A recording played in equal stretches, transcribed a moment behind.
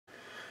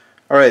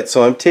Alright,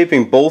 so I'm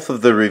taping both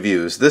of the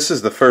reviews. This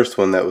is the first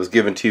one that was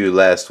given to you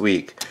last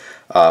week.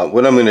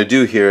 What I'm going to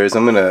do here is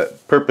I'm going to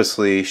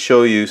purposely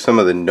show you some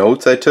of the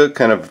notes I took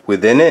kind of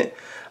within it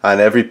on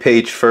every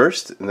page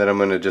first, and then I'm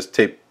going to just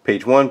tape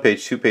page 1,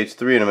 page 2, page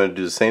 3, and I'm going to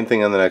do the same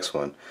thing on the next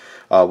one.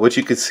 What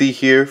you can see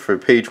here for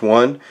page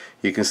 1,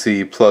 you can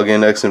see plug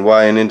in X and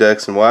Y and into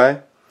X and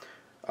Y.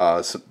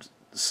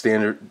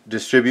 Standard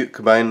distribute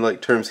combine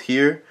like terms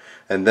here,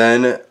 and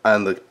then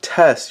on the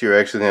test you're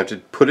actually going to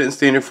have to put it in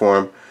standard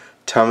form,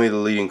 tell me the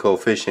leading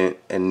coefficient,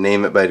 and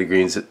name it by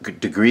degrees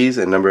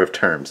and number of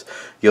terms.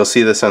 You'll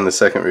see this on the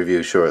second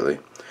review shortly.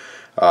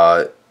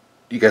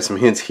 You got some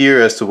hints here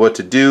as to what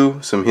to do,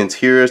 some hints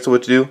here as to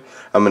what to do.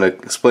 I'm going to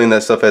explain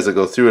that stuff as I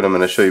go through it. I'm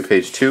going to show you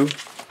page 2.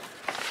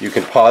 You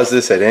can pause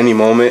this at any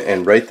moment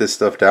and write this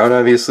stuff down,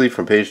 obviously,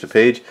 from page to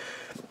page.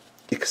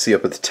 You can see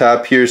up at the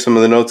top here some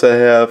of the notes I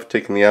have.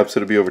 Taking the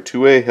opposite of b over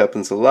 2a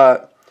happens a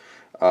lot.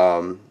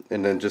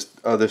 And then just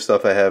other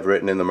stuff I have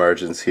written in the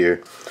margins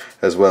here,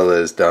 as well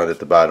as down at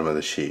the bottom of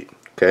the sheet.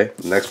 Okay,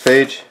 next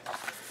page.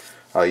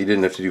 You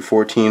didn't have to do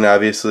 14,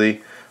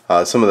 obviously.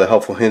 Some of the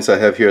helpful hints I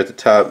have here at the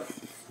top,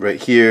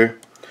 right here.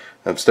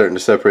 I'm starting to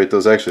separate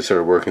those. I actually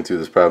started working through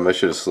this problem. I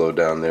should have slowed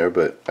down there,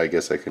 but I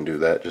guess I can do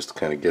that just to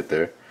kind of get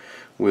there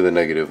with a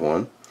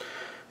 -1.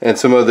 And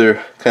some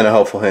other kind of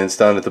helpful hints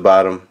down at the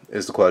bottom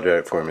is the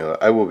quadratic formula.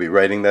 I will be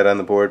writing that on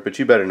the board, but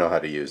you better know how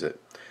to use it.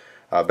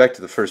 Back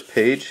to the first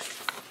page.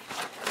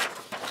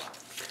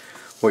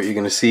 What you're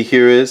going to see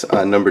here is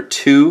on number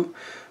 2,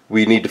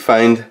 we need to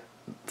find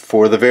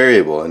for the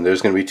variable, and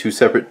there's going to be 2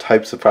 separate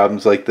types of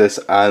problems like this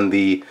on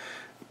the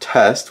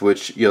test,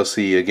 which you'll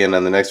see again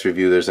on the next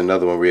review. There's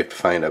another one where you have to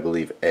find, I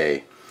believe,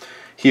 a.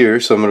 Here,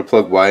 so I'm going to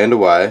plug y into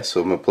y, so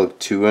I'm going to plug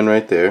 2 in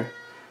right there.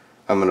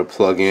 I'm going to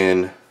plug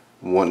in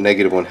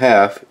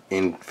 -1/2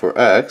 in for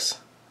x,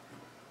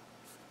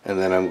 and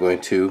then I'm going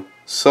to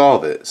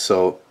solve it.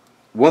 So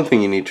one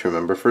thing you need to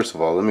remember, first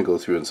of all, let me go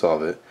through and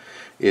solve it,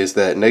 is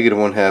that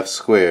 -1/2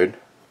 squared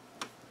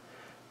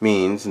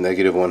means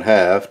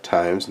 -1/2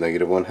 times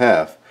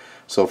 -1/2.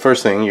 So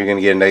first thing, you're going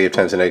to get a negative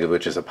times a negative,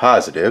 which is a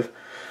positive.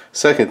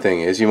 Second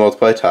thing is you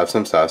multiply tops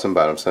times tops and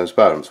bottoms times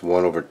bottoms.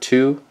 1 over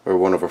 2, or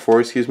 1 over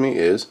 4, excuse me,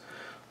 is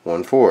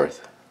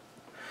 1/4.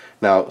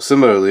 Now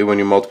similarly, when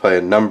you multiply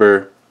a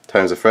number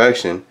times a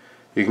fraction,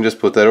 you can just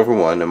put that over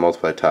 1 and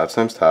multiply tops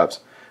times tops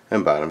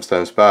and bottoms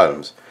times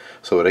bottoms.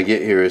 So what I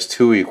get here is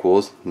 2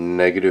 equals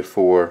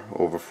 -4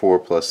 over 4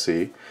 plus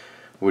c,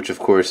 which of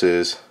course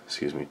is,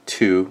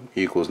 2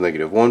 equals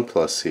 -1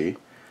 plus c,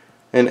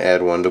 and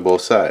add 1 to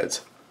both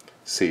sides.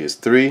 C is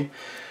 3.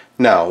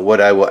 Now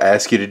what I will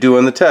ask you to do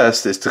on the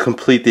test is to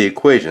complete the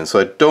equation. So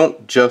I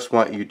don't just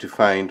want you to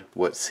find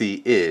what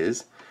c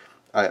is,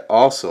 I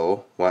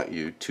also want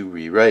you to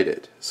rewrite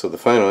it. So the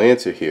final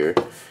answer here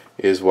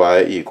is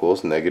y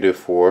equals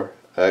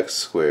 -4x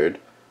squared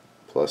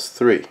plus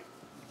 3.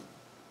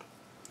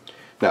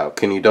 Now,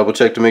 can you double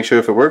check to make sure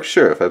if it works?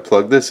 Sure. If I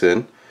plug this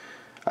in,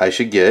 I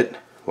should get,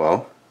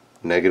 well,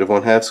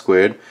 -1/2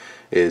 squared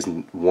is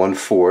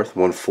 1/4.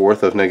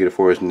 1/4 of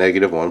 -4 is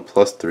 -1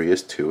 plus 3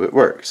 is 2. It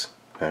works.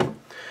 Okay.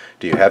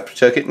 Do you have to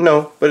check it?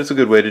 No, but it's a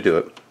good way to do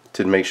it,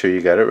 to make sure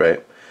you got it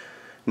right.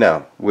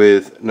 Now,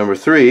 with number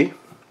 3,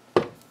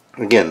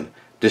 again,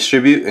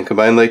 distribute and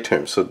combine like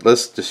terms. So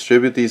let's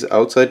distribute these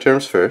outside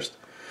terms first.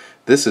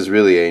 This is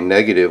really a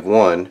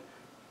 -1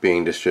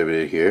 being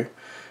distributed here.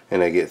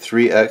 And I get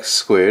 3x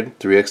squared.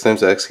 3x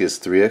times x gives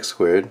 3x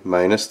squared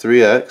minus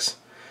 3x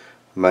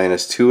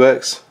minus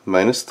 2x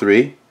minus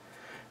 3.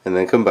 And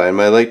then combine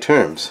my like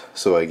terms.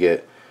 So I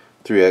get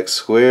 3x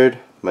squared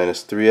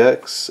minus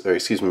 3x, or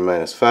excuse me,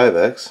 minus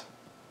 5x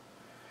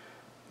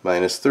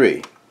minus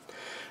 3.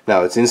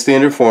 Now it's in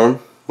standard form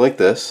like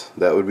this.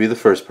 That would be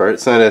the first part.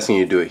 It's not asking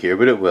you to do it here,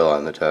 but it will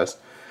on the test.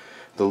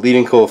 The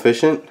leading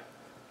coefficient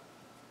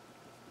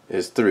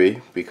is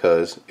 3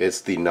 because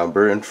it's the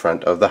number in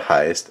front of the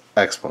highest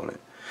exponent.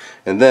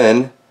 And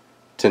then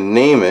to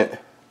name it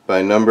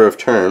by number of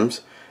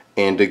terms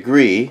and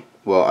degree,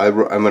 well,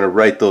 I'm going to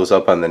write those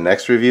up on the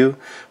next review,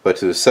 but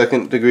to the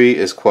second degree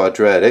is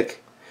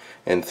quadratic,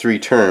 and 3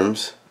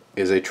 terms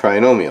is a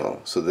trinomial.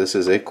 So this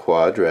is a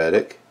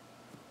quadratic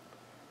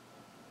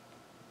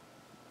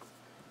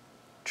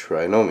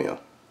trinomial.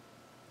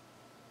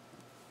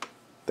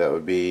 That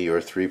would be your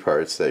 3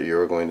 parts that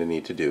you're going to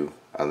need to do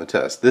on the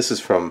test. This is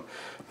from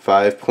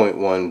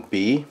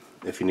 5.1b.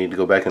 If you need to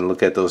go back and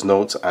look at those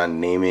notes on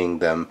naming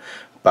them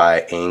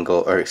by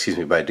angle, or excuse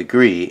me, by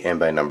degree and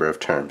by number of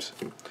terms.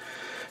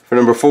 For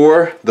number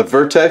 4, the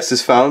vertex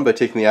is found by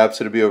taking the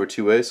opposite of b over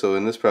 2a. So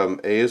in this problem,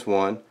 a is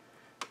 1,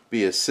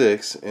 b is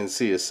 6, and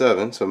c is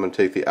 7. So I'm going to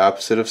take the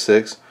opposite of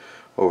 6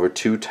 over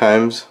 2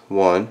 times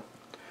 1.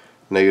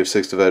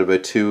 -6 divided by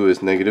 2 is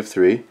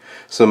 -3.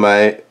 So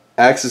my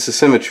axis of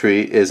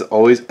symmetry is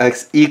always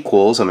x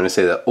equals, I'm going to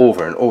say that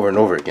over and over and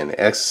over again, the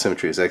axis of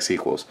symmetry is x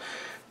equals,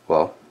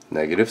 well,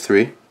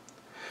 -3.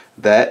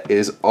 That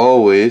is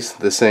always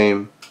the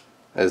same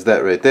as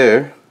that right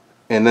there.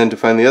 And then to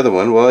find the other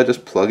one, well, I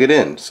just plug it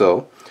in.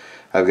 So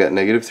I've got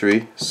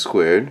 -3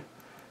 squared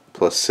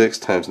plus 6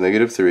 times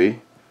negative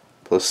 3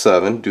 plus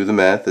 7. Do the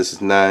math. This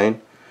is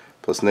 9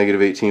 plus negative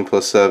 18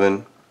 plus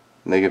 7.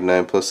 Negative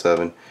 9 plus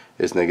 7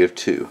 is negative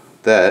 2.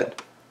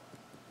 That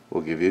will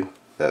give you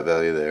that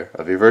value there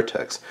of your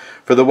vertex.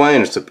 For the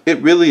y-intercept,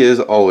 it really is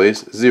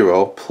always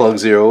 0. Plug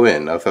 0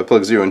 in. Now if I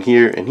plug 0 in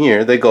here and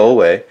here, they go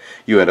away.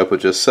 You end up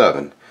with just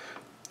 7.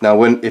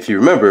 Now if you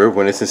remember,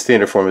 when it's in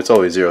standard form, it's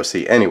always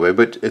 0c anyway,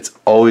 but it's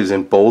always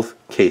in both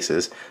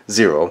cases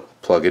 0.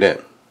 Plug it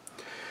in.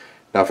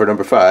 Now for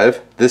number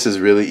 5, this is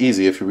really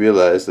easy if you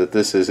realize that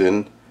this is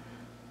in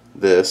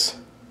this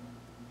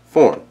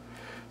form.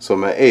 So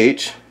my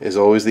h is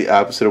always the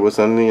opposite of what's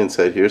on the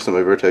inside here, so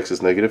my vertex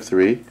is negative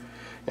 3.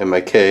 And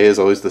my k is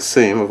always the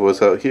same of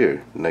what's out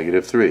here,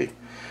 negative 3.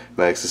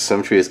 My axis of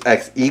symmetry is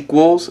x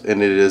equals,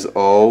 and it is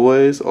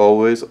always,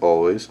 always,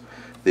 always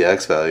the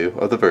x value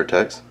of the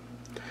vertex.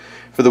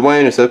 For the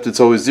y-intercept, it's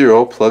always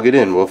 0. Plug it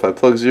in. Well, if I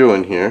plug 0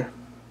 in here,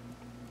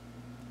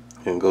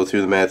 and go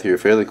through the math here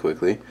fairly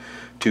quickly,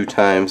 2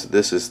 times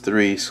this is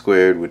 3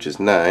 squared, which is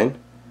 9,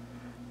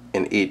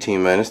 and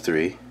 18 minus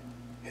 3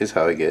 is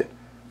how I get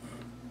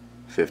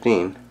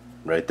 15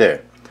 right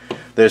there.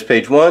 There's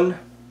page 1.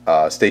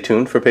 Stay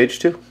tuned for page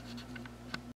 2.